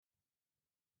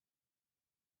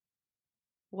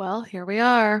Well, here we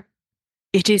are.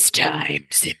 It is time,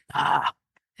 Simba.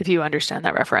 If you understand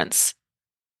that reference,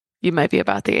 you might be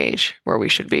about the age where we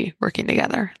should be working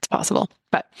together. It's possible.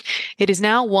 But it is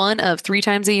now one of 3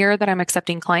 times a year that I'm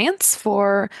accepting clients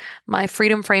for my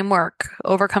Freedom Framework,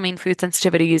 overcoming food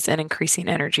sensitivities and increasing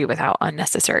energy without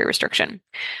unnecessary restriction.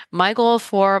 My goal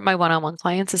for my one-on-one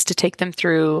clients is to take them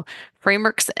through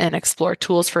frameworks and explore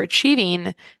tools for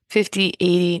achieving 50,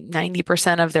 80,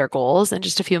 90% of their goals in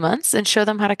just a few months and show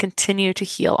them how to continue to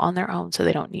heal on their own so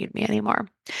they don't need me anymore.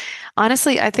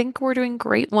 Honestly, I think we're doing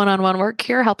great one-on-one work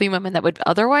here, helping women that would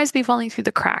otherwise be falling through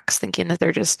the cracks, thinking that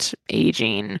they're just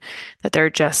aging, that they're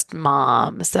just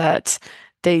moms, that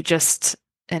they just,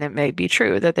 and it may be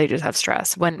true that they just have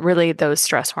stress, when really those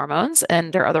stress hormones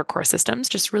and their other core systems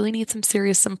just really need some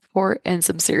serious support and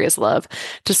some serious love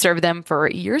to serve them for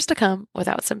years to come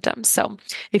without symptoms. So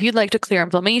if you'd like to clear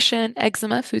inflammation,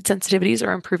 eczema, food sensitivities,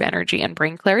 or improve energy and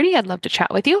brain clarity, I'd love to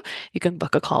chat with you. You can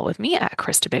book a call with me at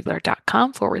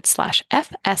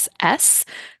KristaBigler.com/FSS,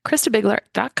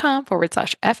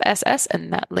 KristaBigler.com/FSS,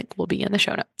 and that link will be in the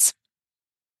show notes.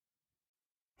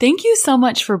 Thank you so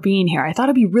much for being here. I thought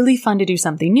it'd be really fun to do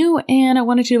something new, and I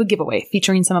wanted to do a giveaway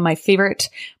featuring some of my favorite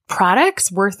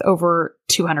products worth over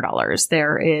 $200.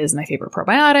 There is my favorite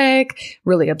probiotic,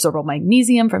 really absorbable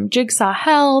magnesium from Jigsaw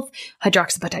Health,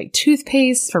 hydroxyapatite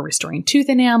toothpaste for restoring tooth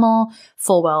enamel,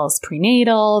 Fullwell's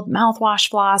prenatal,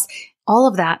 mouthwash floss. All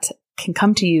of that can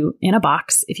come to you in a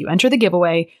box if you enter the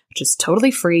giveaway, which is totally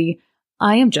free.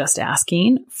 I am just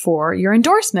asking for your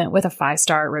endorsement with a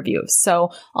 5-star review. So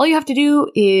all you have to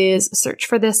do is search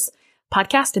for this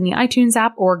podcast in the iTunes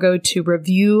app or go to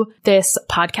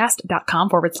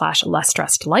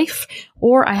reviewthispodcast.com/less-stressed-life.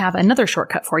 Or I have another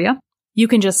shortcut for you. You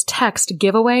can just text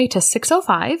giveaway to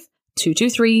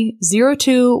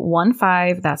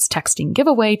 605-223-0215. That's texting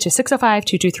giveaway to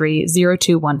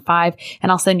 605-223-0215.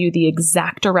 And I'll send you the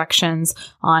exact directions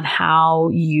on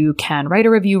how you can write a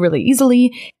review really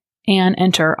easily and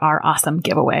enter our awesome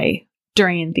giveaway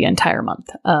during the entire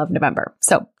month of November.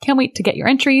 So can't wait to get your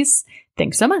entries.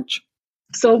 Thanks so much.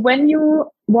 So when you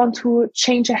want to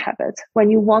change a habit, when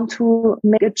you want to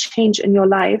make a change in your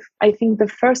life, I think the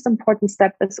first important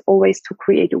step is always to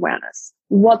create awareness.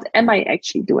 What am I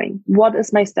actually doing? What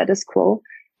is my status quo?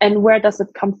 And where does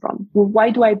it come from?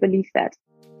 Why do I believe that?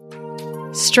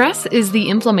 Stress is the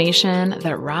inflammation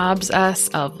that robs us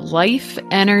of life,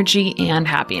 energy, and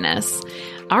happiness.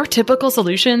 Our typical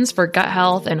solutions for gut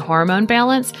health and hormone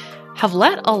balance have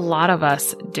let a lot of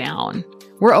us down.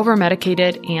 We're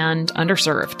over-medicated and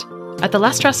underserved. At The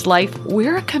Less Stressed Life,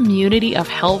 we're a community of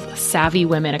health-savvy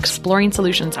women exploring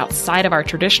solutions outside of our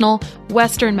traditional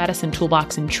Western medicine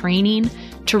toolbox and training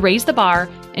to raise the bar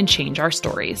and change our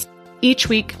stories. Each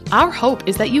week, our hope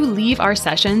is that you leave our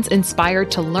sessions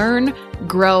inspired to learn,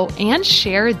 grow, and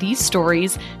share these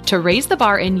stories to raise the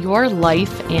bar in your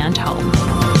life and home.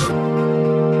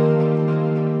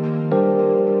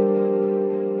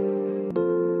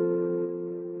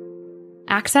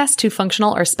 Access to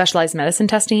functional or specialized medicine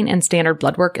testing and standard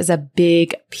blood work is a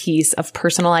big piece of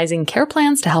personalizing care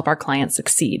plans to help our clients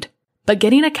succeed. But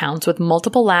getting accounts with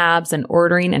multiple labs and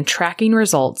ordering and tracking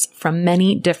results from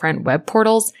many different web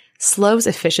portals slows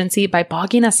efficiency by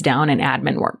bogging us down in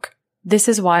admin work. This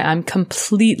is why I'm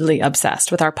completely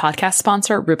obsessed with our podcast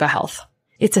sponsor, Rupa Health.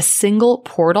 It's a single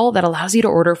portal that allows you to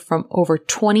order from over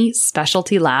 20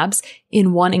 specialty labs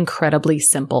in one incredibly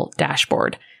simple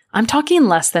dashboard. I'm talking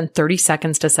less than 30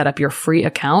 seconds to set up your free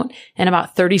account and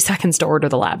about 30 seconds to order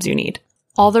the labs you need.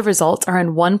 All the results are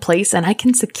in one place, and I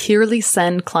can securely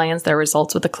send clients their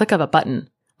results with the click of a button.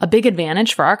 A big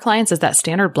advantage for our clients is that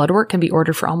standard blood work can be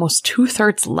ordered for almost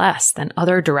 2/3 less than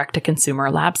other direct-to-consumer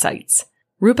lab sites.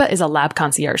 Rupa is a lab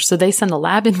concierge, so they send the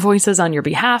lab invoices on your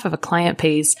behalf. If a client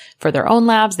pays for their own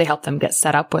labs, they help them get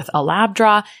set up with a lab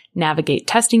draw, navigate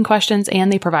testing questions, and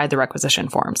they provide the requisition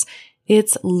forms.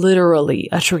 It's literally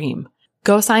a dream.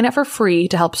 Go sign up for free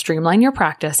to help streamline your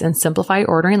practice and simplify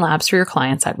ordering labs for your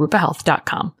clients at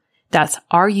rupahealth.com. That's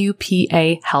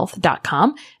RUPA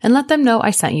health.com, and let them know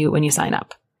I sent you when you sign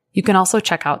up. You can also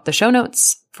check out the show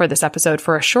notes for this episode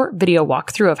for a short video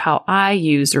walkthrough of how I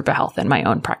use Rupa Health in my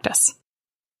own practice.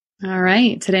 All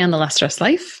right. Today on The Less Stressed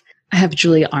Life, I have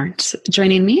Julia Arndt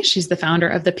joining me. She's the founder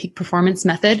of the Peak Performance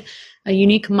Method, a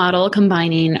unique model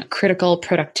combining critical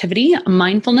productivity,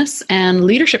 mindfulness, and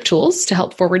leadership tools to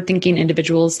help forward-thinking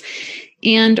individuals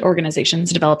and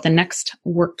organizations develop the next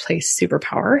workplace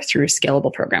superpower through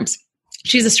scalable programs.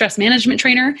 She's a stress management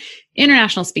trainer,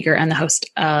 international speaker, and the host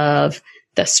of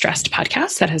the Stressed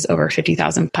podcast that has over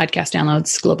 50,000 podcast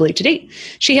downloads globally to date.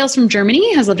 She hails from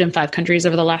Germany, has lived in 5 countries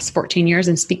over the last 14 years,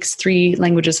 and speaks 3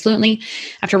 languages fluently.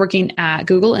 After working at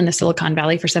Google in the Silicon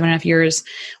Valley for 7.5 years,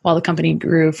 while the company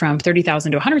grew from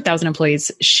 30,000 to 100,000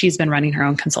 employees, she's been running her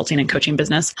own consulting and coaching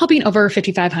business, helping over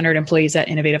 5,500 employees at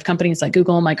innovative companies like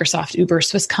Google, Microsoft, Uber,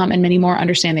 Swisscom, and many more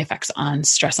understand the effects on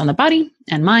stress on the body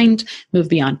and mind, move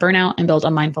beyond burnout, and build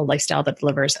a mindful lifestyle that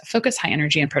delivers focus, high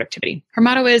energy, and productivity. Her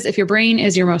motto is, if your brain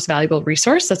is your most valuable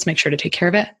resource, let's make sure to take care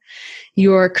of it.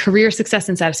 Your career success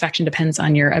and satisfaction depends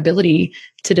on your ability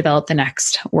to develop the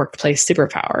next workplace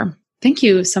superpower. Thank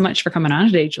you so much for coming on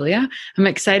today, Julia. I'm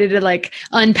excited to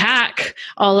unpack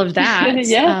all of that.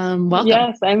 Yes. Welcome.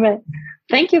 Yes,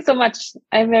 thank you so much.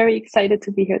 I'm very excited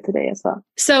to be here today as well.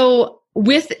 So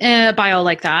with a bio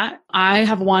like that, I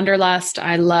have wanderlust.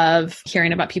 I love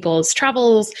hearing about people's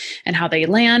travels and how they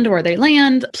land where they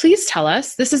land. Please tell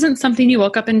us, this isn't something you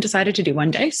woke up and decided to do one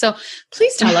day. So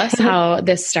please tell us how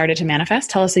this started to manifest.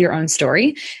 Tell us your own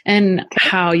story and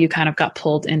how you kind of got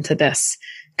pulled into this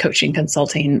coaching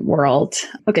consulting world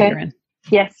that you're in.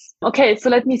 Yes. Okay. So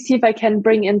let me see if I can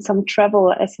bring in some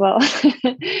travel as well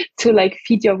to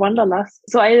feed your wanderlust.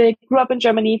 So I grew up in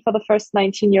Germany for the first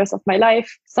 19 years of my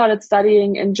life, started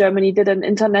studying in Germany, did an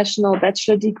international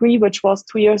bachelor degree, which was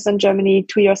 2 years in Germany,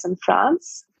 2 years in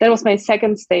France. That was my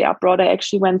second stay abroad. I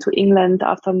actually went to England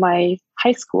after my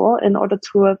high school in order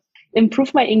to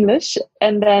improve my English.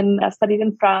 And then I studied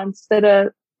in France, did an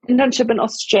internship in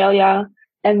Australia.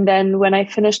 And then when I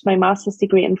finished my master's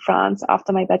degree in France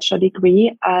after my bachelor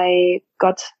degree, I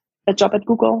got a job at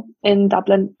Google in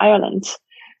Dublin, Ireland.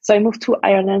 So I moved to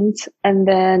Ireland and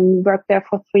then worked there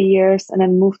for 3 years and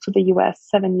then moved to the US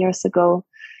 7 years ago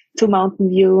to Mountain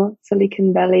View,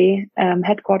 Silicon Valley,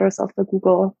 headquarters of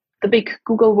the big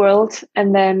Google world.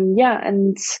 And then,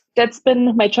 and that's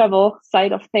been my travel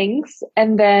side of things.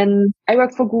 And then I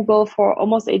worked for Google for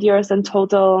almost 8 years in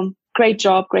total. Great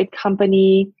job, great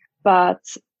company. But,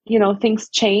 things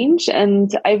change.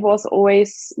 And I was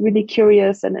always really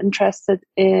curious and interested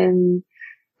in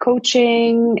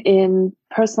coaching, in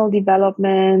personal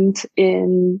development,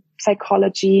 in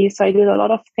psychology. So I did a lot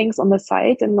of things on the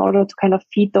side in order to kind of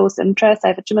feed those interests. I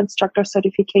have a gym instructor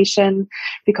certification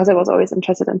because I was always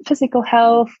interested in physical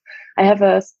health. I have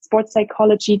a sports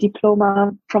psychology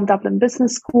diploma from Dublin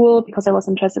Business School because I was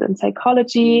interested in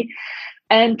psychology.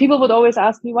 And people would always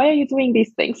ask me, why are you doing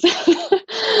these things?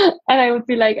 And I would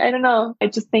be like, I don't know. I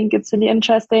just think it's really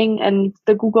interesting. And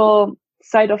the Google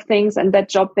side of things and that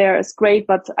job there is great.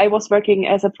 But I was working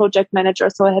as a project manager,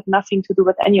 so I had nothing to do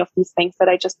with any of these things that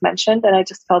I just mentioned. And I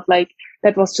just felt like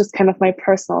that was just kind of my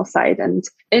personal side. And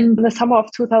in the summer of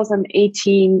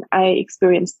 2018, I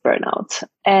experienced burnout.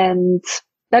 And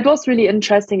that was really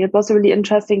interesting. It was a really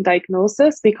interesting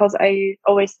diagnosis because I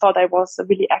always thought I was a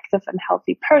really active and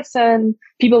healthy person.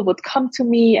 People would come to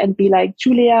me and be like,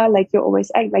 Julia, you're always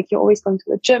going to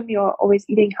the gym. You're always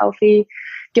eating healthy.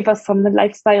 Give us some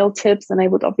lifestyle tips. And I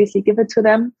would obviously give it to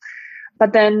them.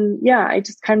 But then, I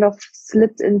just kind of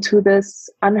slipped into this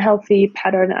unhealthy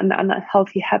pattern and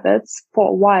unhealthy habits for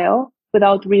a while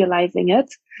without realizing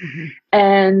it. Mm-hmm.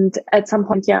 And at some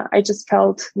point, I just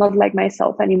felt not like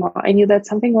myself anymore. I knew that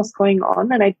something was going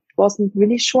on and I wasn't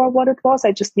really sure what it was.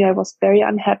 I just knew I was very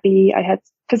unhappy. I had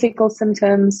physical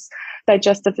symptoms,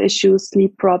 digestive issues,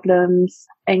 sleep problems,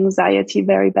 anxiety,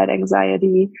 very bad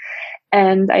anxiety.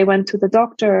 And I went to the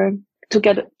doctor to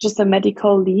get just a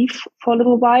medical leave for a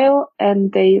little while.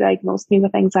 And they diagnosed me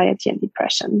with anxiety and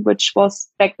depression, which was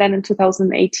back then in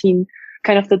 2018,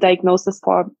 kind of the diagnosis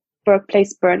for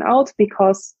workplace burnout,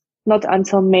 because not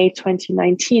until May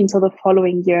 2019, so the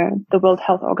following year, the World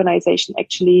Health Organization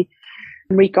actually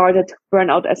regarded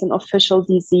burnout as an official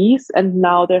disease. And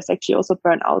now there's actually also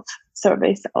burnout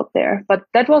surveys out there. But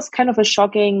that was kind of a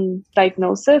shocking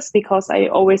diagnosis because I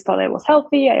always thought I was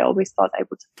healthy. I always thought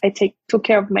I took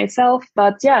care of myself.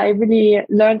 But I really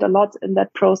learned a lot in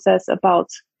that process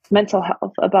about mental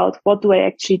health, about what do I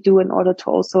actually do in order to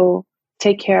also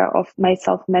take care of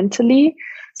myself mentally.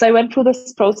 So I went through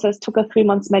this process, took a 3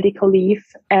 months medical leave.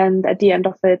 And at the end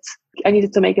of it, I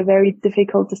needed to make a very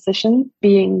difficult decision,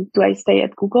 being, do I stay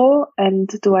at Google and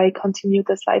do I continue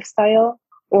this lifestyle,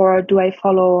 or do I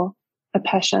follow a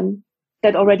passion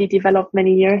that already developed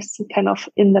many years kind of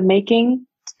in the making,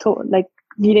 to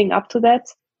leading up to that.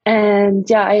 And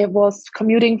I was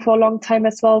commuting for a long time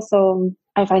as well. So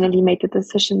I finally made the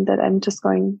decision that I'm just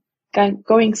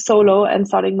going solo and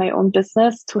starting my own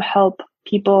business to help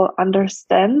people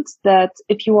understand that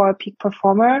if you are a peak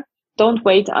performer, don't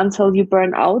wait until you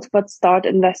burn out, but start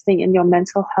investing in your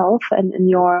mental health and in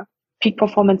your peak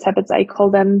performance habits, I call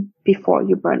them, before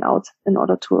you burn out, in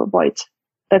order to avoid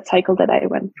that cycle that I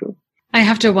went through. I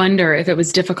have to wonder if it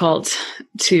was difficult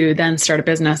to then start a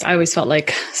business. I always felt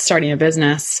like starting a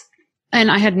business, and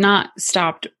I had not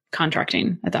stopped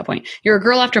contracting at that point. You're a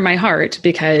girl after my heart,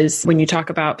 because when you talk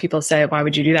about people say, why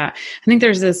would you do that? I think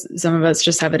there's this, some of us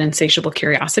just have an insatiable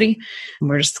curiosity, and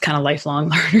we're just kind of lifelong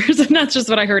learners. And that's just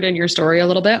what I heard in your story a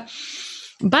little bit.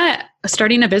 But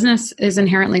starting a business is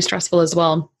inherently stressful as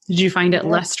well. Did you find it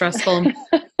less stressful?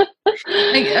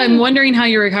 I'm wondering how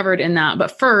you recovered in that.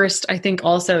 But first, I think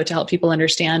also to help people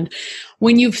understand,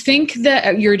 when you think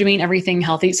that you're doing everything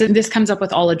healthy, so this comes up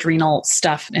with all adrenal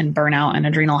stuff and burnout and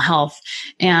adrenal health.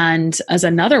 And as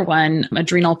another one,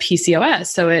 adrenal PCOS.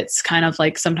 So it's kind of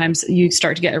like sometimes you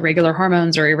start to get irregular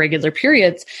hormones or irregular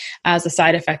periods as a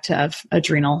side effect of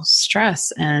adrenal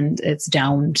stress and its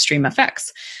downstream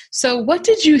effects. So what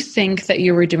did you think that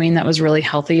you were doing that was really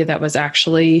healthy, that was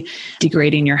actually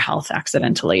degrading your health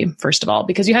accidentally, first of all,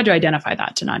 because you had to identify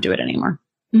that to not do it anymore?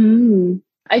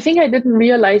 I think I didn't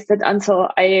realize that until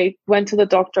I went to the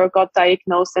doctor, got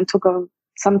diagnosed, and took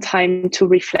some time to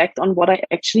reflect on what I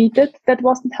actually did that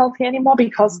wasn't healthy anymore.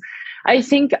 Because I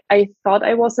think I thought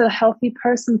I was a healthy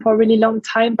person for a really long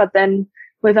time, but then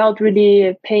without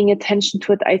really paying attention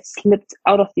to it, I slipped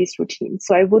out of these routines.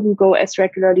 So I wouldn't go as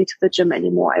regularly to the gym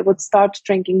anymore. I would start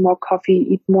drinking more coffee,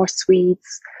 eat more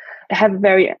sweets, have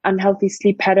very unhealthy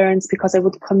sleep patterns because I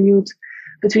would commute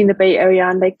between the Bay Area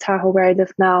and Lake Tahoe, where I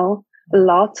live now, a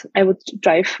lot. I would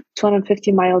drive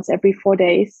 250 miles every 4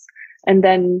 days. And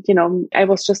then, I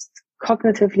was just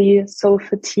cognitively so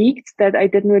fatigued that I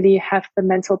didn't really have the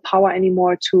mental power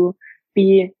anymore to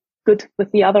be good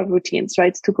with the other routines,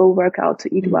 right? To go work out,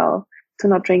 to eat well, to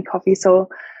not drink coffee. So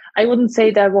I wouldn't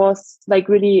say that was like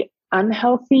really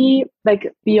unhealthy.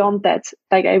 Like beyond that,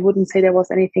 like I wouldn't say there was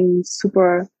anything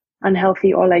super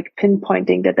unhealthy or like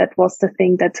pinpointing that was the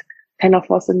thing that kind of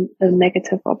was a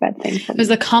negative or bad thing for me. It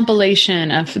was a compilation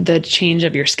of the change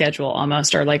of your schedule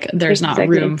almost, or like there's not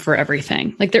room for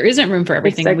everything. Like there isn't room for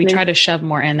everything. And we try to shove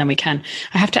more in than we can.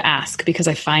 I have to ask, because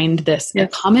I find this a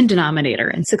common denominator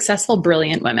in successful,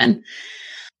 brilliant women.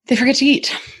 They forget to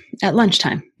eat at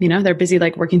lunchtime. They're busy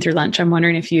like working through lunch. I'm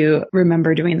wondering if you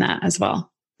remember doing that as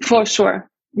well. For sure.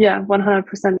 Yeah,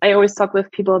 100%. I always talk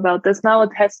with people about this. Now it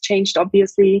has changed,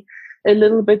 obviously, a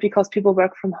little bit because people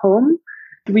work from home.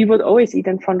 We would always eat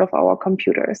in front of our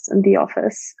computers in the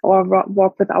office, or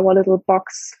walk with our little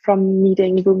box from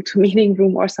meeting room to meeting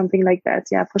room or something like that.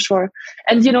 Yeah, for sure.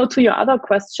 And, to your other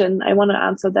question, I want to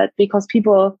answer that because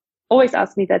people always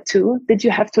ask me that too. Did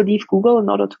you have to leave Google in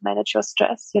order to manage your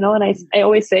stress? And I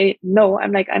always say, no.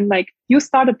 I'm like, you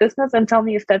start a business and tell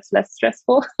me if that's less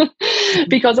stressful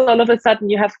because all of a sudden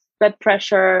you have that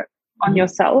pressure on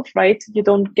yourself, right? You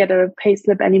don't get a pay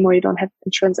slip anymore. You don't have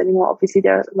insurance anymore. Obviously,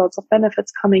 there are lots of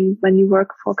benefits coming when you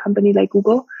work for a company like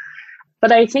Google.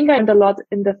 But I think I learned a lot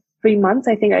in the 3 months.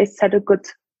 I think I set a good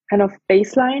kind of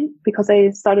baseline because I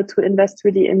started to invest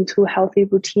really into healthy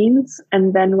routines.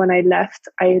 And then when I left,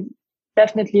 I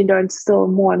definitely learned still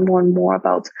more and more and more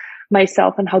about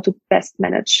myself and how to best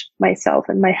manage myself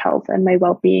and my health and my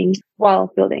well-being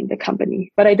while building the company.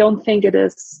 But I don't think it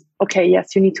is, okay,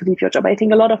 yes, you need to leave your job. I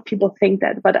think a lot of people think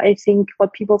that, but I think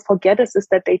what people forget is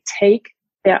that they take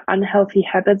their unhealthy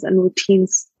habits and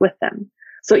routines with them.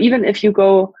 So even if you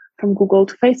go from Google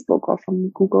to Facebook or from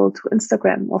Google to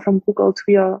Instagram or from Google to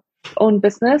your own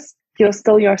business, you're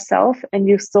still yourself and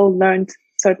you still learned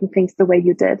certain things the way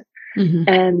you did.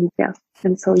 And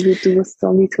so you do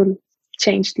still need to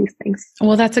change these things.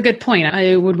 Well, that's a good point.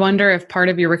 I would wonder if part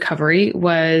of your recovery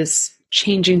was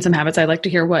changing some habits. I'd like to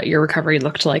hear what your recovery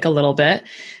looked like a little bit,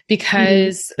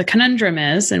 because the conundrum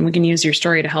is, and we can use your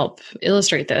story to help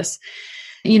illustrate this,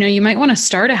 you might want to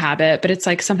start a habit, but it's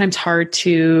like sometimes hard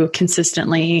to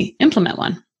consistently implement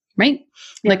one, right?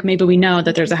 Like maybe we know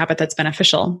that there's a habit that's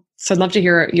beneficial. So I'd love to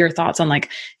hear your thoughts on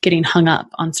like getting hung up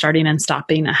on starting and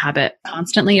stopping a habit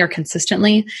constantly or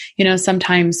consistently.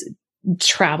 Sometimes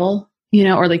travel,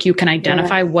 or like you can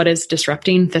identify what is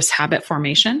disrupting this habit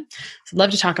formation. So I'd love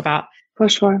to talk about for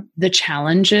sure the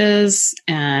challenges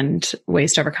and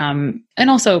ways to overcome,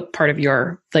 and also part of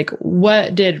your, like,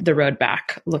 what did the road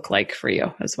back look like for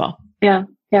you as well? Yeah,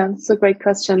 it's a great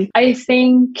question. I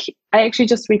think I actually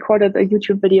just recorded a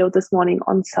YouTube video this morning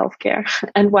on self-care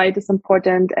and why it is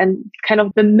important and kind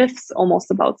of the myths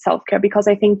almost about self-care, because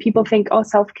I think people think,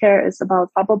 self-care is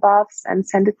about bubble baths and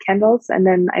scented candles and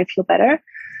then I feel better.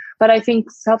 But I think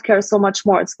self-care is so much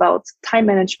more. It's about time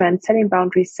management, setting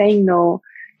boundaries, saying no.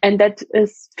 And that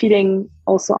is being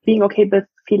okay with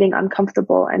feeling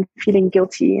uncomfortable and feeling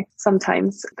guilty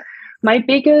sometimes. My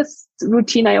biggest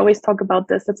routine, I always talk about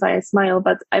this, that's why I smile,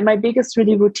 but my biggest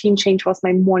really routine change was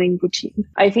my morning routine.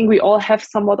 I think we all have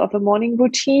somewhat of a morning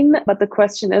routine, but the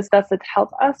question is, does it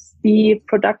help us be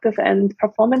productive and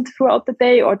performant throughout the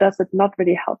day, or does it not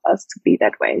really help us to be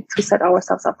that way, to set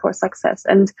ourselves up for success?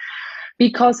 And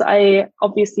because I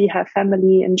obviously have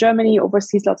family in Germany,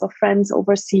 overseas, lots of friends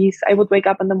overseas, I would wake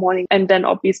up in the morning, and then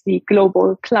obviously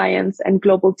global clients and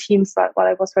global teams while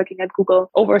I was working at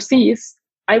Google overseas.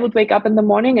 I would wake up in the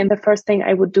morning, and the first thing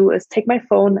I would do is take my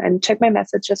phone and check my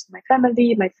messages with my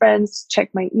family, my friends, check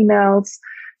my emails,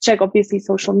 check obviously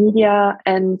social media.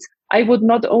 And I would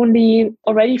not only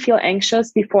already feel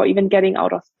anxious before even getting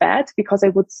out of bed, because I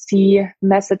would see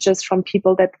messages from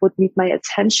people that would need my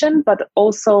attention, but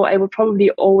also I would probably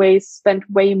always spend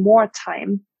way more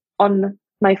time on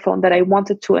my phone that I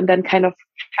wanted to, and then kind of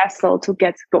hassle to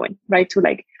get going, right? To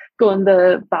like go in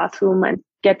the bathroom and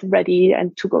get ready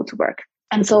and to go to work.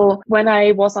 And so when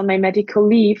I was on my medical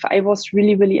leave, I was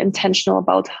really, really intentional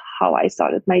about how I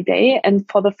started my day. And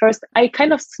for the first, I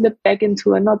kind of slipped back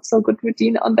into a not so good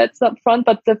routine on that front.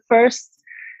 But the first,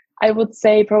 I would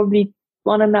say probably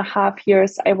 1.5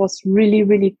 years, I was really,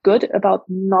 really good about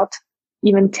not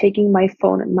even taking my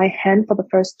phone in my hand for the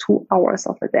first 2 hours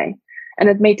of the day. And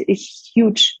it made a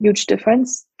huge, huge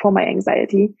difference for my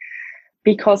anxiety,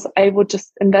 because I would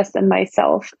just invest in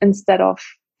myself instead of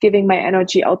giving my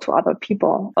energy out to other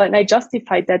people. And I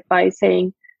justified that by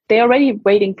saying they're already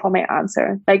waiting for my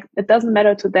answer. Like, it doesn't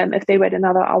matter to them if they wait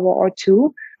another hour or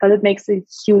two, but it makes a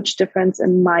huge difference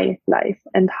in my life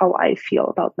and how I feel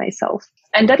about myself.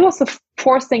 And that was a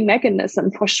forcing mechanism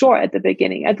for sure at the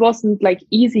beginning. It wasn't like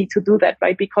easy to do that,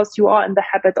 right? Because you are in the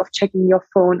habit of checking your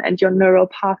phone, and your neural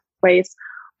pathways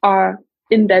are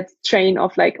in that train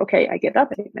of like, okay, I get up,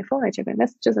 I take my phone, I check my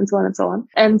messages, and so on and so on.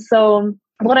 And so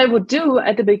what I would do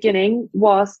at the beginning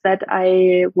was that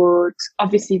I would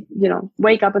obviously,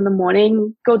 wake up in the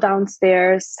morning, go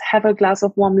downstairs, have a glass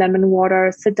of warm lemon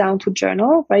water, sit down to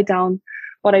journal, write down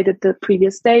what I did the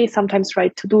previous day, sometimes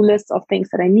write to-do lists of things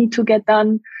that I need to get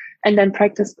done, and then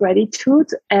practice gratitude.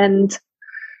 And,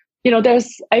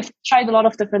 I've tried a lot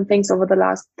of different things over the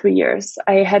last 3 years.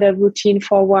 I had a routine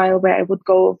for a while where I would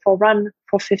go for a run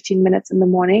for 15 minutes in the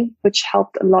morning, which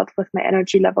helped a lot with my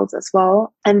energy levels as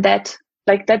well. And that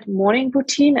morning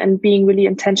routine and being really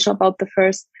intentional about the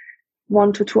first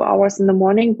 1 to 2 hours in the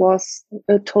morning was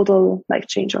a total life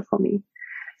changer for me.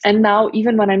 And now,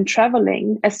 even when I'm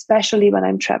traveling, especially when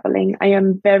I'm traveling, I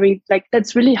am very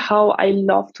that's really how I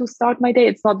love to start my day.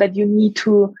 It's not that you need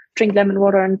to drink lemon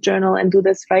water and journal and do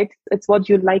this, right? It's what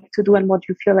you like to do and what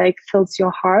you feel like fills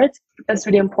your heart. That's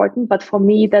really important. But for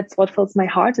me, that's what fills my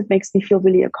heart. It makes me feel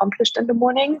really accomplished in the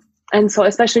morning. And so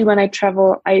especially when I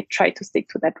travel, I try to stick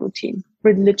to that routine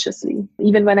religiously,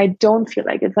 even when I don't feel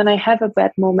like it, when I have a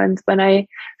bad moment, when I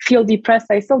feel depressed.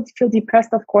 I still feel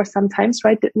depressed, of course, sometimes,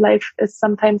 right? Life is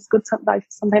sometimes good, life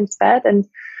is sometimes bad. And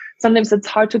sometimes it's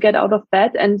hard to get out of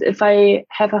bed. And if I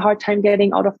have a hard time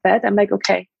getting out of bed, I'm like,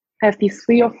 okay, I have these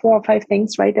 3 or 4 or 5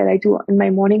 things, right, that I do in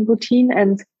my morning routine.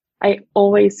 And I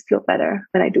always feel better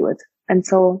when I do it. And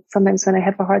so sometimes when I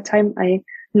have a hard time,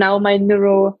 now my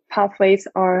neural pathways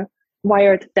are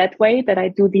wired that way, that I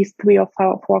do these 3 or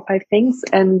 4 or 5 things.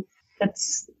 And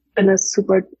that's been a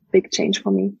super big change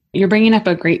for me. You're bringing up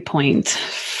a great point.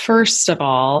 First of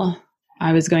all,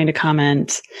 I was going to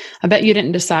comment, I bet you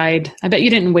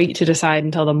didn't wait to decide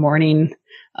until the morning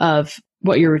of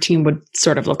what your routine would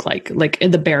sort of look like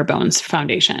in the bare bones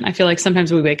foundation. I feel like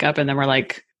sometimes we wake up and then we're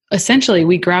like, essentially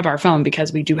we grab our phone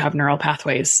because we do have neural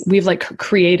pathways. We've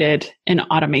created an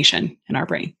automation in our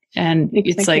brain. And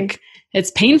exactly.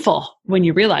 It's painful when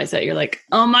you realize that. You're like,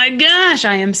 oh my gosh,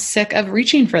 I am sick of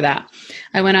reaching for that.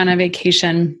 I went on a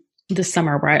vacation this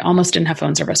summer where I almost didn't have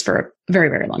phone service for a very,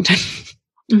 very long time.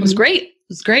 Mm-hmm. It was great. It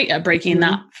was great at breaking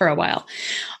that for a while.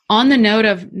 On the note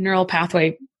of neural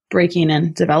pathway breaking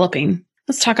and developing,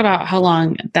 let's talk about how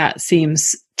long that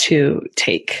seems to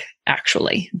take,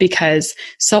 actually, because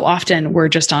so often we're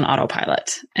just on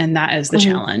autopilot. And that is the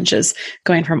challenge, is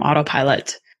going from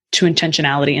autopilot to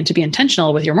intentionality. And to be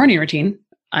intentional with your morning routine,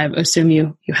 I assume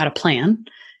you had a plan,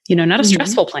 not a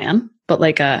stressful plan, but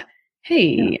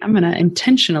hey, I'm going to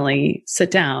intentionally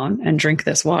sit down and drink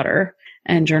this water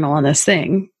and journal on this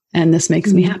thing. And this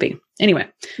makes me happy. Anyway,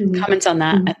 comments on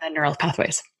that and then neural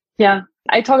pathways. Yeah.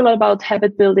 I talk a lot about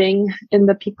habit building in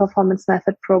the Peak Performance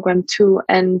Method program too.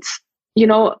 And,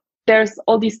 there's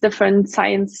all these different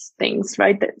science things,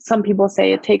 right? Some people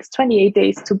say it takes 28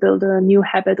 days to build a new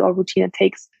habit or routine. It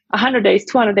takes 100 days,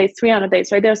 200 days, 300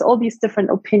 days, right? There's all these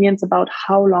different opinions about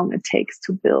how long it takes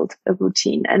to build a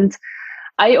routine. And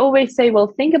I always say, well,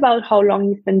 think about how long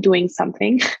you've been doing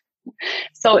something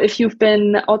So if you've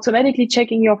been automatically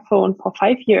checking your phone for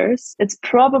 5 years, it's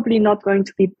probably not going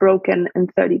to be broken in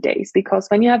 30 days, because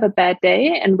when you have a bad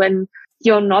day and when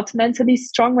you're not mentally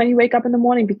strong when you wake up in the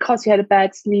morning because you had a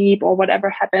bad sleep or whatever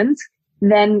happened,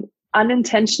 then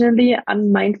unintentionally,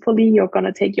 unmindfully, you're going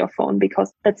to take your phone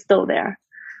because that's still there.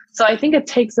 So I think it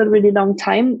takes a really long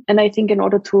time. And I think in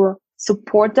order to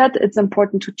support that, it's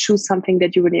important to choose something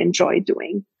that you really enjoy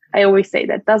doing. I always say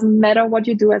that doesn't matter what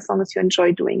you do as long as you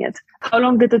enjoy doing it. How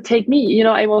long did it take me?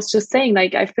 I was just saying,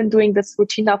 like, I've been doing this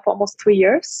routine now for almost 3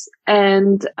 years,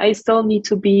 and I still need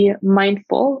to be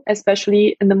mindful,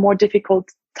 especially in the more difficult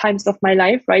times of my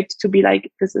life, right? To be like,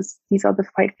 these are the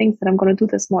 5 things that I'm going to do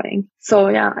this morning. So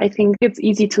yeah, I think it's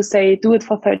easy to say, do it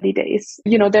for 30 days.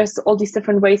 There's all these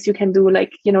different ways you can do,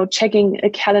 like, checking a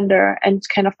calendar and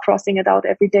kind of crossing it out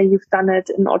every day you've done it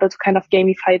in order to kind of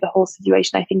gamify the whole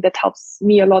situation. I think that helps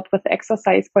me a lot with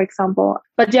exercise, for example.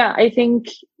 But yeah, I think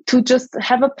to just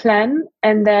have a plan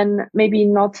and then maybe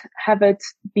not have it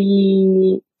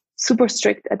be super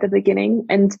strict at the beginning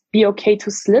and be okay to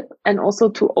slip, and also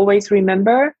to always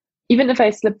remember, even if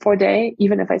I slip for a day,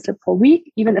 even if I slip for a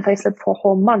week, even if I slip for a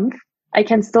whole month, I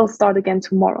can still start again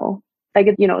tomorrow. Like,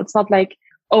 it's not like,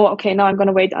 oh, okay, now I'm going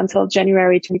to wait until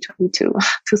January 2022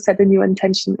 to set a new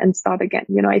intention and start again.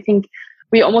 I think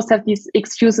we almost have these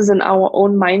excuses in our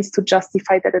own minds to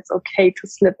justify that it's okay to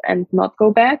slip and not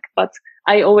go back. But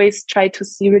I always try to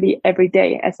see really every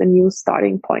day as a new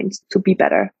starting point to be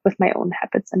better with my own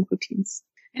habits and routines.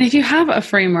 And if you have a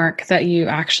framework that you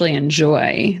actually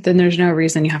enjoy, then there's no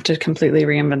reason you have to completely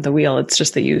reinvent the wheel. It's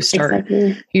just that you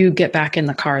you get back in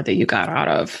the car that you got out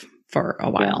of for a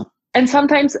while. Yeah. And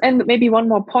sometimes, and maybe one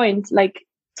more point,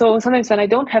 so sometimes when I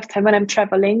don't have time, when I'm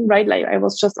traveling, right? Like I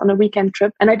was just on a weekend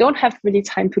trip and I don't have really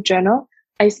time to journal,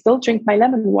 I still drink my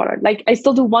lemon water. Like I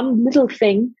still do one little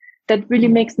thing that really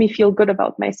makes me feel good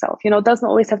about myself. It doesn't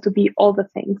always have to be all the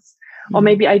things. Or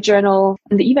maybe I journal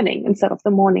in the evening instead of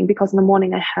the morning, because in the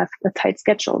morning I have a tight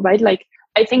schedule, right? Like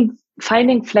I think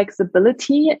finding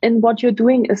flexibility in what you're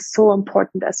doing is so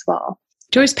important as well.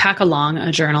 Do you always pack along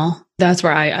a journal? That's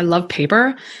where I love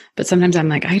paper, but sometimes I'm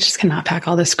like, I just cannot pack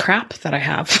all this crap that I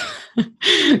have.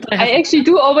 I actually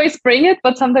do always bring it,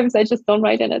 but sometimes I just don't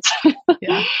write in it.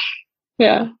 Yeah.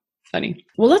 Yeah. Funny.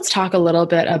 Well, let's talk a little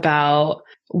bit about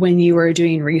when you were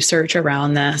doing research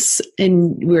around this,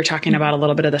 and we were talking about a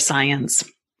little bit of the science.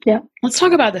 Yeah. Let's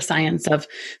talk about the science of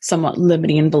somewhat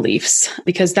limiting beliefs,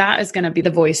 because that is going to be the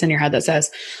voice in your head that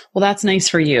says, well, that's nice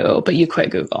for you, but you quit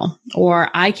Google, or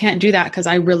I can't do that because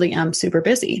I really am super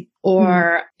busy,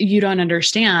 or you don't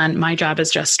understand, my job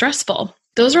is just stressful.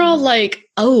 Those are all like,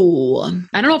 oh,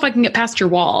 I don't know if I can get past your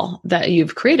wall that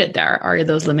you've created there. Are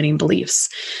those limiting beliefs?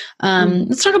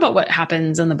 Let's talk about what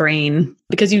happens in the brain,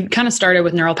 because you kind of started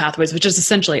with neural pathways, which is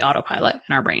essentially autopilot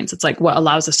in our brains. It's like what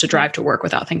allows us to drive to work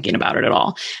without thinking about it at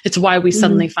all. It's why we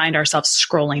suddenly find ourselves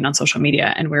scrolling on social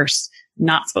media, and we're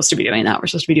not supposed to be doing that. We're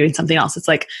supposed to be doing something else. It's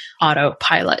like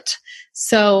autopilot.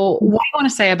 So what do you want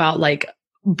to say about like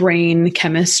brain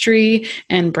chemistry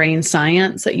and brain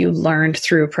science that you learned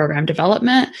through program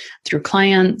development, through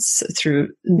clients, through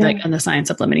and the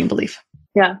science of limiting belief?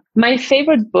 Yeah. My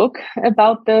favorite book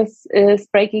about this is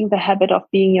Breaking the Habit of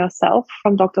Being Yourself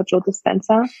from Dr. Joe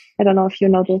Dispenza. I don't know if you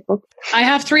know this book. I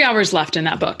have 3 hours left in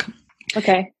that book.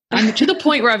 Okay. I'm to the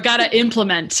point where I've got to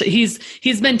implement. He's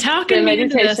been talking me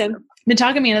into this. Been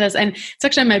talking me into this, and it's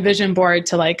actually on my vision board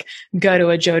to like go to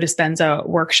a Joe Dispenza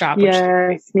workshop.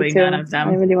 Yes, me too. None of them.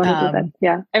 I really want to do that.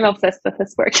 Yeah, I'm obsessed with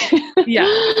his work.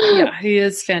 yeah, he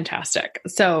is fantastic.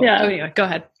 So anyway, go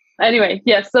ahead. Anyway,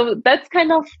 so that's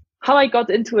kind of how I got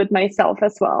into it myself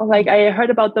as well. Like I heard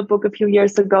about the book a few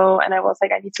years ago, and I was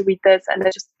like, I need to read this, and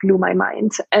it just blew my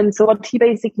mind. And so what he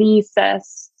basically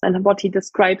says and what he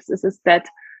describes is that,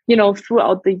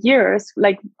 throughout the years,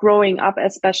 like growing up,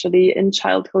 especially in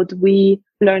childhood, we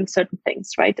learn certain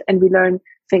things, right? And we learn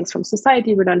things from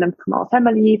society, we learn them from our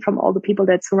family, from all the people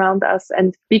that surround us.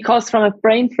 And because from a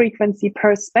brain frequency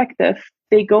perspective,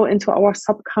 they go into our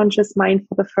subconscious mind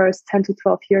for the first 10 to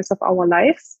 12 years of our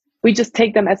lives. We just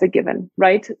take them as a given,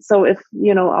 right? So if,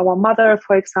 our mother,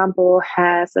 for example,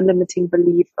 has a limiting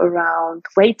belief around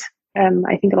weight,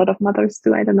 I think a lot of mothers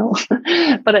do, I don't know.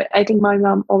 But I think my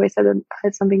mom always said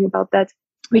something about that.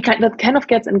 That kind of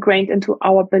gets ingrained into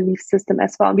our belief system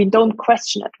as well. We don't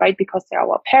question it, right? Because they're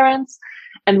our parents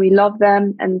and we love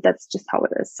them, and that's just how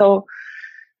it is. So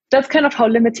that's kind of how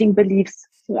limiting beliefs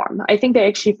form. I think they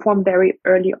actually form very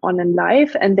early on in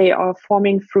life, and they are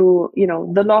forming through,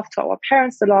 the love to our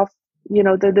parents, the love,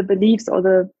 the beliefs or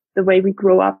the the way we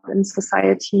grow up in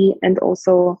society, and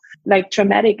also like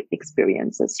traumatic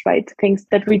experiences, right? Things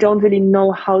that we don't really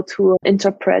know how to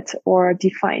interpret or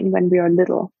define when we are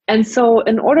little. And so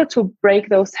in order to break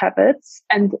those habits,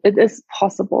 and it is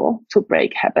possible to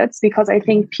break habits, because I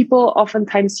think people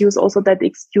oftentimes use also that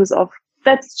excuse of,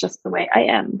 that's just the way I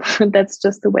am. That's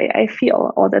just the way I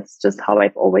feel, or that's just how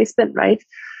I've always been, right?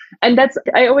 And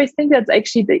I always think that's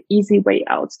actually the easy way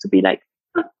out, to be like,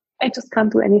 I just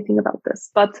can't do anything about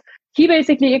this. But he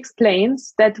basically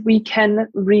explains that we can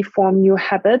reform new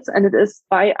habits, and it is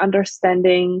by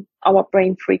understanding our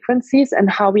brain frequencies and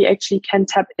how we actually can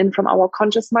tap in from our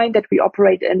conscious mind that we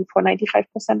operate in for 95%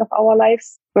 of our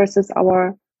lives versus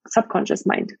our subconscious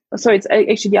mind. So it's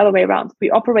actually the other way around. We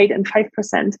operate in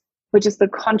 5%, which is the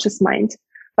conscious mind.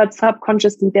 But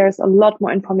subconsciously, there's a lot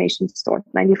more information stored,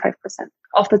 95%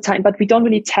 of the time. But we don't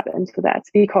really tap into that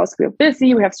because we're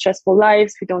busy, we have stressful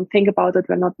lives, we don't think about it,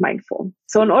 we're not mindful.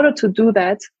 So in order to do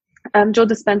that, Joe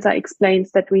Dispenza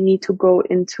explains that we need to go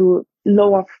into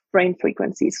lower brain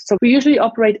frequencies. So we usually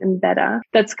operate in beta.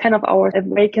 That's kind of our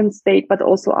awakened state, but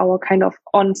also our kind of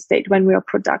on state when we are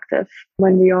productive,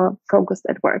 when we are focused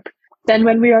at work. Then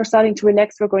when we are starting to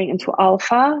relax, we're going into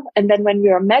alpha. And then when we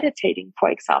are meditating,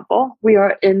 for example, we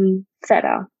are in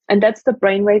theta. And that's the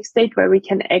brainwave state where we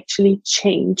can actually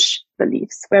change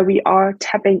beliefs, where we are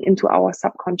tapping into our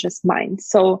subconscious mind.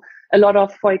 So a lot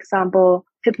of, for example,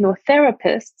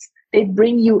 hypnotherapists, they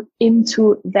bring you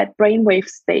into that brainwave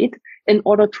state in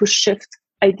order to shift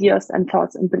ideas and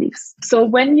thoughts and beliefs. So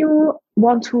when you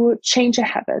want to change a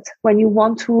habit, when you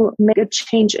want to make a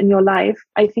change in your life,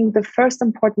 I think the first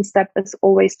important step is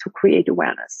always to create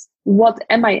awareness. What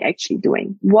am I actually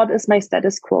doing? What is my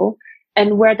status quo?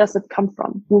 And where does it come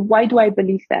from? Why do I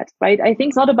believe that, right? I think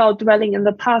it's not about dwelling in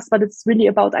the past, but it's really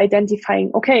about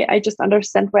identifying, okay, I just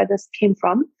understand where this came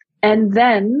from. And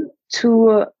then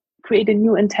to create a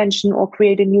new intention or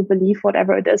create a new belief,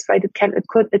 whatever it is, right? It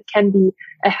can be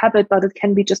a habit, but it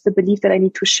can be just a belief that I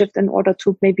need to shift in order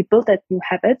to maybe build that new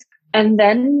habit. And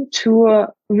then to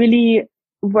really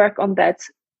work on that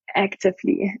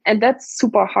actively. And that's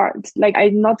super hard. Like,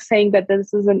 I'm not saying that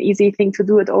this is an easy thing to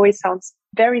do. It always sounds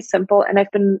very simple. And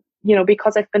I've been,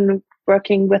 because I've been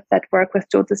working with that work with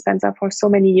Joe Dispenza for so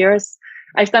many years,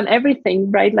 I've done everything,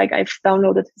 right? Like, I've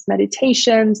downloaded his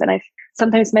meditations, and I've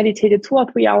sometimes meditated 2 or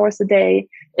 3 hours a day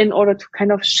in order to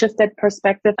kind of shift that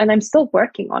perspective. And I'm still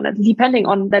working on it, depending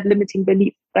on that limiting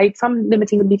belief, right? Some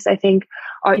limiting beliefs, I think,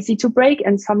 are easy to break,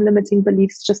 and some limiting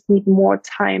beliefs just need more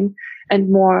time and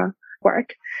more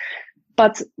work.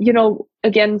 But,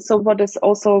 again, so what is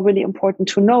also really important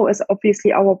to know is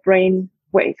obviously our brain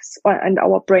waves and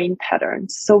our brain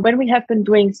patterns. So when we have been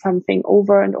doing something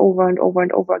over and over and over and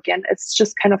over again, it's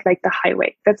just kind of like the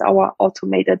highway. That's our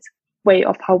automated way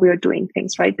of how we are doing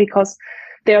things, right? Because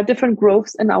there are different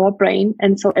growths in our brain.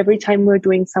 And so every time we're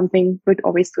doing something, we're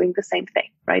always doing the same thing,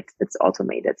 right? It's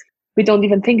automated. We don't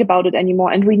even think about it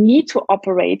anymore. And we need to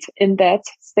operate in that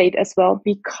state as well,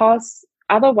 because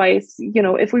otherwise,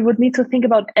 if we would need to think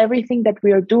about everything that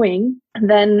we are doing,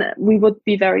 then we would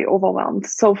be very overwhelmed.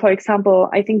 So for example,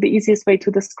 I think the easiest way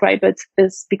to describe it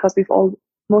is, because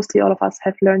mostly all of us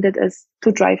have learned it, is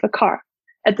to drive a car.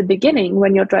 At the beginning,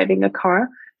 when you're driving a car,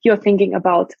 you're thinking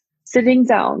about sitting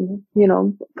down,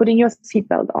 putting your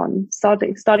seatbelt on,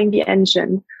 starting the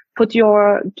engine, put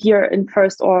your gear in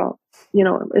first, or,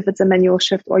 if it's a manual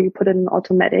shift, or you put it in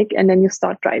automatic, and then you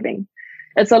start driving.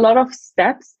 It's a lot of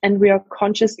steps, and we are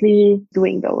consciously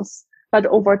doing those. But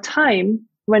over time,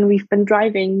 when we've been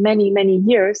driving many, many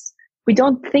years, we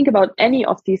don't think about any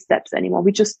of these steps anymore.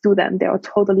 We just do them. They are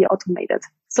totally automated.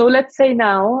 So let's say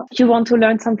now you want to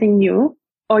learn something new,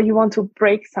 or you want to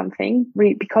break something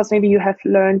because maybe you have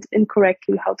learned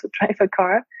incorrectly how to drive a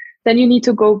car. Then you need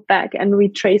to go back and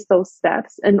retrace those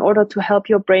steps in order to help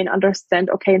your brain understand,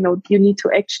 okay, no, you need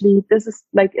to actually, this is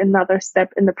like another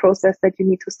step in the process that you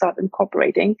need to start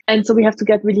incorporating. And so we have to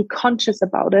get really conscious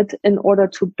about it in order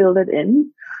to build it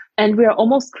in. And we are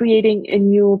almost creating a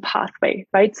new pathway,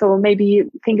 right? So maybe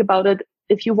think about it.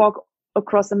 If you walk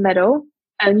across a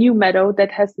new meadow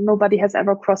that nobody has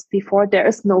ever crossed before, there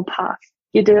is no path.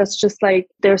 There's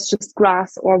just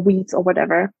grass or weeds or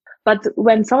whatever. But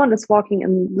when someone is walking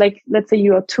in, like, let's say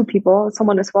you are 2 people,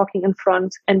 someone is walking in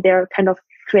front and they're kind of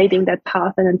creating that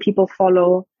path, and then people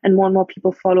follow, and more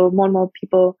people follow, more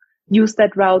people use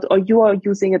that route, or you are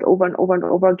using it over and over and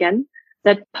over again.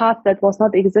 That path that was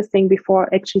not existing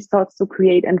before actually starts to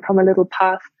create, and from a little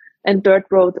path and dirt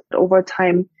road, over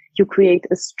time, you create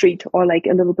a street or like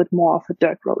a little bit more of a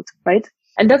dirt road, right?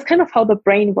 And that's kind of how the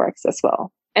brain works as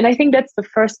well. And I think that's the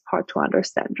first part to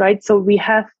understand, right? So we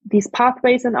have these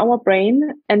pathways in our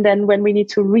brain. And then when we need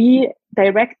to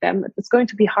redirect them, it's going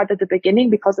to be hard at the beginning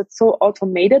because it's so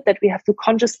automated that we have to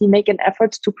consciously make an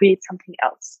effort to create something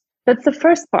else. That's the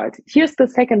first part. Here's the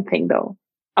second thing though.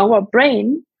 Our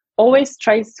brain always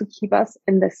tries to keep us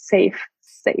in the safe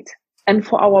state. And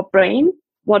for our brain,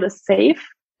 what is safe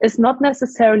is not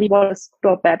necessarily what is good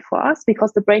or bad for us,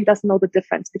 because the brain doesn't know the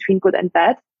difference between good and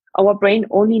bad. Our brain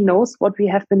only knows what we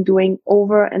have been doing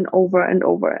over and over and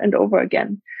over and over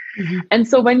again. Mm-hmm. And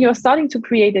so when you're starting to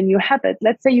create a new habit,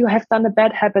 let's say you have done a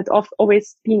bad habit of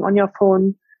always being on your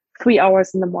phone 3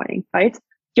 hours in the morning, right?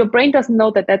 Your brain doesn't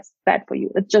know that that's bad for you.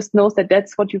 It just knows that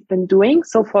that's what you've been doing.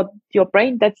 So for your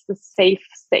brain, that's the safe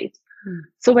state.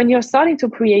 So when you're starting to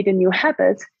create a new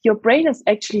habit, your brain is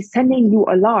actually sending you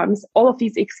alarms, all of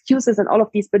these excuses and all of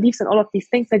these beliefs and all of these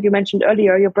things that you mentioned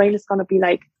earlier. Your brain is going to be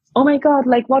like, oh my God,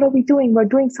 like, what are we doing? We're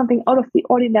doing something out of the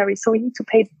ordinary. So we need to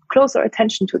pay closer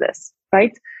attention to this,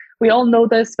 right? We all know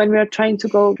this when we're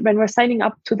signing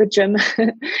up to the gym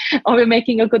or we're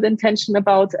making a good intention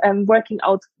about working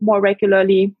out more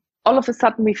regularly. All of a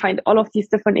sudden, we find all of these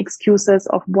different excuses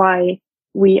of why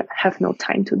we have no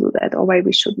time to do that or why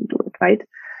we shouldn't do it, right?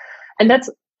 And that's,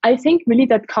 I think really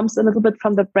that comes a little bit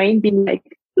from the brain being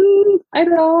like, I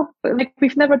don't know, like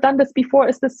we've never done this before.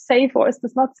 Is this safe or is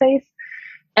this not safe?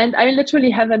 And I literally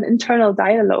have an internal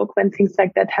dialogue when things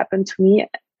like that happen to me.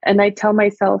 And I tell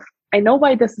myself, I know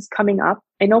why this is coming up.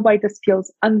 I know why this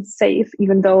feels unsafe,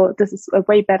 even though this is a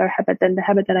way better habit than the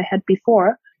habit that I had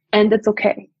before. And it's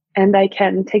okay. And I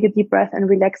can take a deep breath and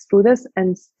relax through this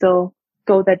and still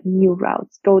go that new route,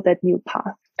 go that new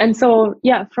path. And so,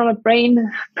 yeah, from a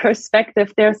brain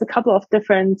perspective, there's a couple of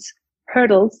different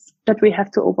hurdles that we have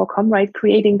to overcome, right?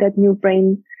 Creating that new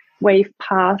brain wave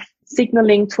path,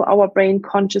 signaling to our brain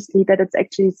consciously that it's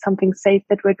actually something safe,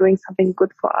 that we're doing something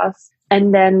good for us,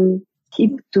 and then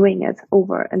keep doing it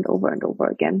over and over and over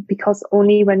again. Because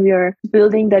only when we are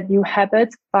building that new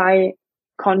habit by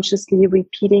consciously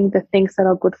repeating the things that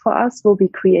are good for us will we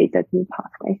create that new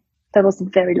pathway. That was a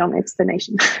very long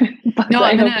explanation. No,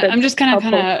 I'm just kind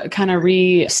of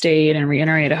restate and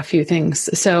reiterate a few things.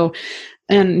 So,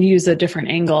 and use a different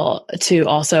angle to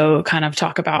also kind of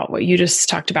talk about what you just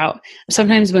talked about.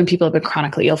 Sometimes when people have been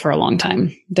chronically ill for a long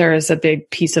time, there is a big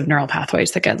piece of neural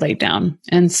pathways that get laid down.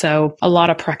 And so a lot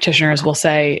of practitioners will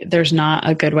say there's not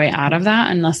a good way out of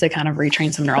that unless they kind of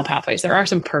retrain some neural pathways. There are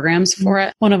some programs for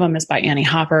it. One of them is by Annie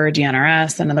Hopper,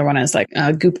 DNRS. Another one is like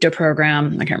a Gupta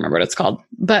program. I can't remember what it's called,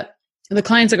 but the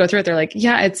clients that go through it, they're like,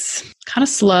 yeah, it's kind of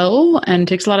slow and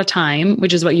takes a lot of time,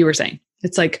 which is what you were saying.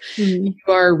 It's like you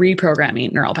are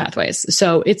reprogramming neural pathways.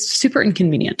 So it's super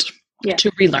inconvenient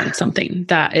to relearn something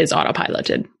that is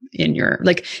autopiloted in your,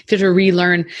 like, if you have to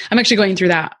relearn. I'm actually going through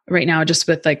that right now, just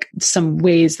with like some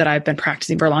ways that I've been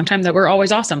practicing for a long time that were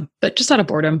always awesome, but just out of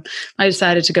boredom, I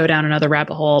decided to go down another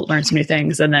rabbit hole, learn some new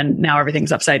things. And then now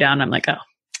everything's upside down. I'm like, oh,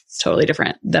 it's totally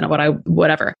different than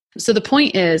whatever. So the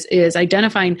point is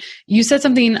identifying, you said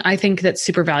something I think that's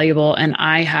super valuable. And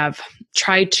I have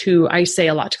tried to, I say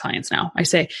a lot to clients now. I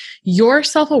say, your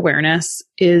self-awareness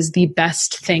is the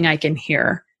best thing I can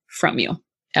hear from you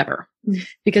ever.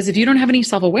 Because if you don't have any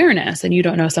self-awareness and you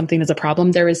don't know something is a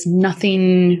problem, there is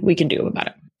nothing we can do about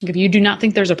it. If you do not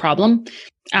think there's a problem,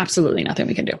 absolutely nothing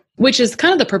we can do, which is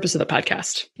kind of the purpose of the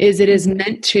podcast. Is it is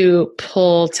meant to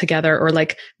pull together or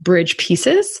like bridge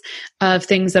pieces of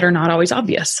things that are not always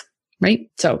obvious, right?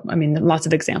 So, I mean, lots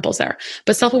of examples there,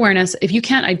 but self-awareness, if you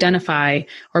can't identify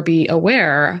or be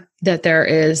aware that there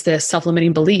is this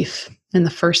self-limiting belief in the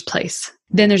first place,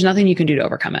 then there's nothing you can do to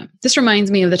overcome it. This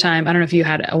reminds me of the time, I don't know if you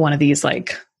had one of these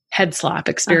like head slap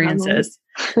experiences.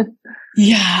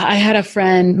 Yeah, I had a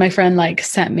friend, my friend like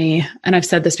sent me, and I've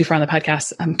said this before on the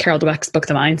podcast, Carol Dweck's book,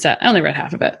 The Mindset. I only read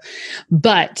half of it,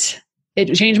 but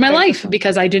it changed my life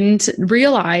because I didn't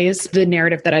realize the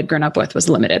narrative that I'd grown up with was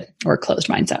limited or closed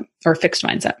mindset or fixed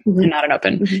mindset and not an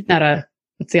open, not a,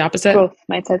 what's the opposite? Growth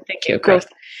mindset. Thank you. Growth.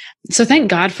 So thank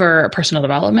God for personal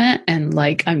development. And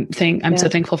like, I'm so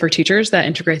thankful for teachers that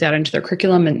integrate that into their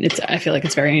curriculum. And I feel like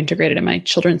it's very integrated in my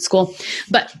children's school,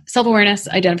 but self-awareness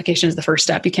identification is the first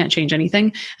step. You can't change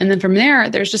anything. And then from there,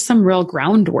 there's just some real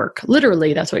groundwork.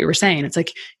 Literally, that's what you were saying. It's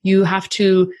like, you have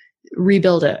to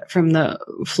rebuild it from the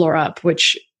floor up,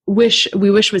 which we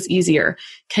wish was easier.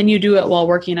 Can you do it while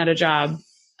working at a job?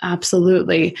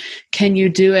 Absolutely. Can you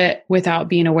do it without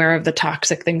being aware of the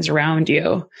toxic things around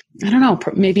you? I don't know.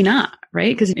 Maybe not,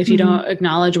 right? Because if you don't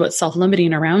acknowledge what's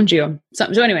self-limiting around you. So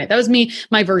anyway, that was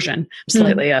my version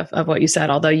slightly of what you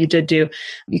said. Although you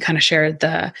kind of shared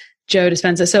the Joe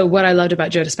Dispenza. So what I loved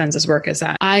about Joe Dispenza's work is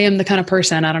that I am the kind of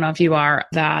person, I don't know if you are,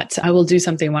 that I will do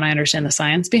something when I understand the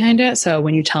science behind it. So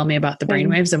when you tell me about the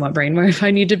brainwaves and what brainwave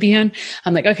I need to be in,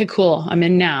 I'm like, okay, cool. I'm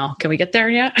in now. Can we get there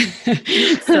yet?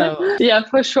 So yeah,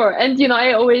 for sure. And, you know,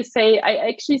 I always say, I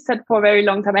actually said for a very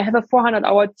long time, I have a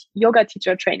 400-hour yoga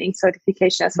teacher training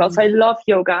certification as well. So I love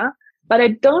yoga. But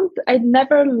I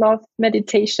never loved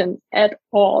meditation at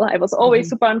all. I was always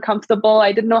super uncomfortable.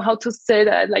 I didn't know how to sit.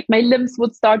 Like my limbs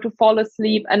would start to fall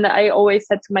asleep. And I always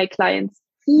said to my clients,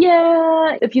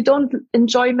 yeah, if you don't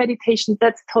enjoy meditation,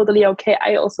 that's totally okay.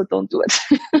 I also don't do it.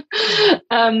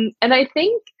 And I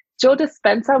think Joe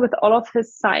Dispenza, with all of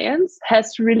his science,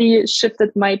 has really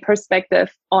shifted my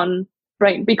perspective on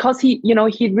brain, because he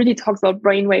really talks about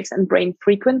brain waves and brain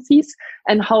frequencies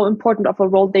and how important of a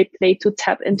role they play to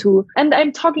tap into. And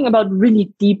I'm talking about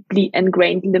really deeply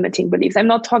ingrained limiting beliefs. I'm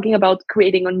not talking about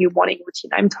creating a new morning routine.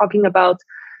 I'm talking about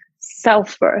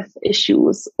self-worth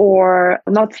issues or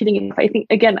not feeling enough. I think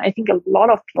a lot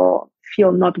of people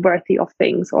feel not worthy of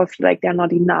things or feel like they're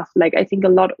not enough. Like I think a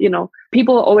lot,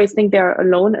 people always think they're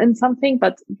alone in something,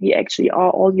 but we actually are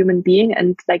all human beings.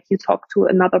 And like you talk to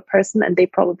another person and they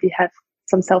probably have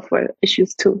some self-worth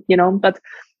issues too, but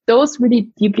those really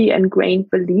deeply ingrained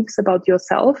beliefs about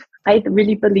yourself, I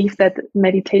really believe that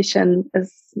meditation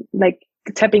is like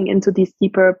tapping into these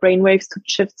deeper brainwaves to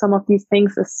shift some of these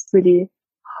things is really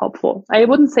helpful. I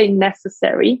wouldn't say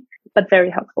necessary, but very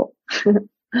helpful.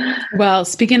 Well,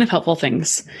 speaking of helpful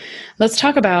things, let's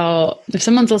talk about if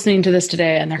someone's listening to this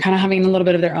today and they're kind of having a little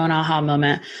bit of their own aha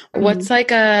moment, what's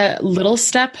like a little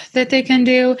step that they can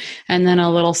do and then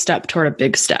a little step toward a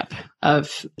big step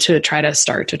to try to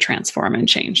start to transform and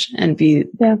change and be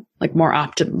like more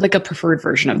like a preferred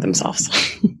version of themselves.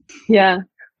 Yeah.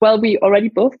 Well, we already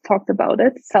both talked about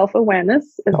it.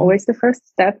 Self-awareness is always the first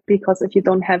step, because if you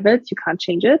don't have it, you can't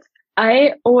change it.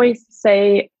 I always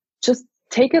say, just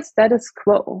take a status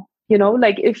quo,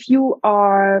 like if you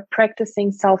are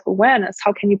practicing self-awareness,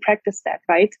 how can you practice that,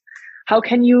 right? How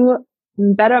can you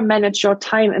better manage your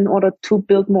time in order to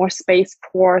build more space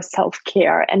for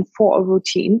self-care and for a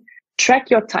routine? Track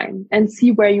your time and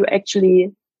see where you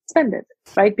actually spend it,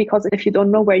 right? Because if you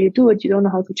don't know where you do it, you don't know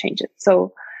how to change it.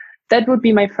 So that would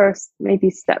be my first maybe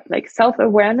step, like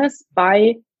self-awareness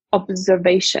by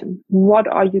observation. What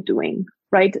are you doing,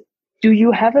 right? Do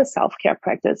you have a self-care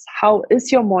practice? How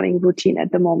is your morning routine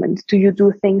at the moment? Do you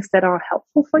do things that are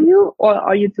helpful for you, or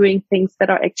are you doing things that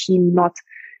are actually not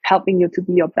helping you to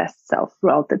be your best self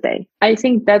throughout the day? I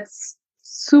think that's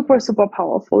super, super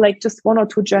powerful. Like just one or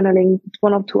two of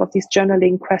these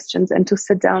journaling questions, and to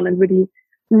sit down and really,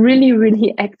 really,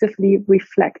 really actively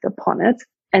reflect upon it.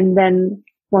 And then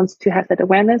once you have that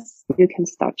awareness, you can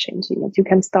start changing it. You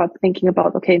can start thinking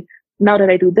about, okay, now that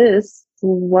I do this,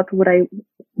 what would I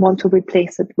want to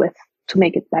replace it with to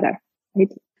make it better?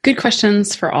 Right? Good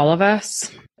questions for all of us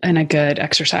and a good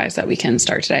exercise that we can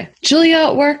start today.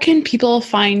 Julia, where can people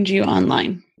find you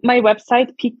online? My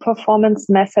website,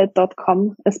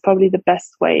 peakperformancemethod.com, is probably the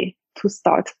best way to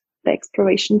start the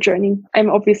exploration journey. I'm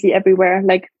obviously everywhere,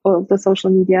 like all the social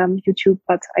media, YouTube,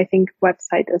 but I think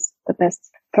website is the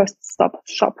best first stop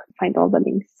shop. Find all the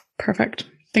links. Perfect.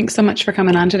 Thanks so much for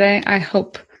coming on today. I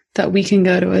hope that we can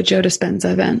go to a Joe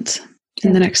Dispenza event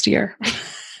in the next year.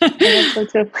 I hope so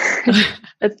too.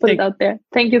 Let's put it out there.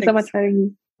 Thank you so much for having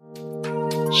me.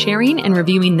 Sharing and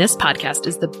reviewing this podcast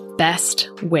is the best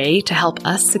way to help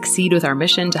us succeed with our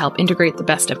mission to help integrate the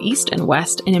best of East and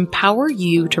West and empower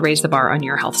you to raise the bar on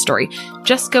your health story.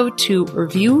 Just go to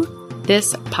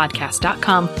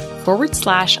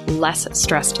reviewthispodcast.com/less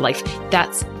stressed life.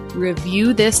 That's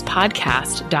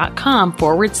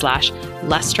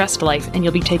reviewthispodcast.com/less stressed life. And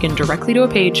you'll be taken directly to a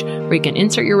page where you can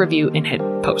insert your review and hit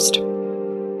post.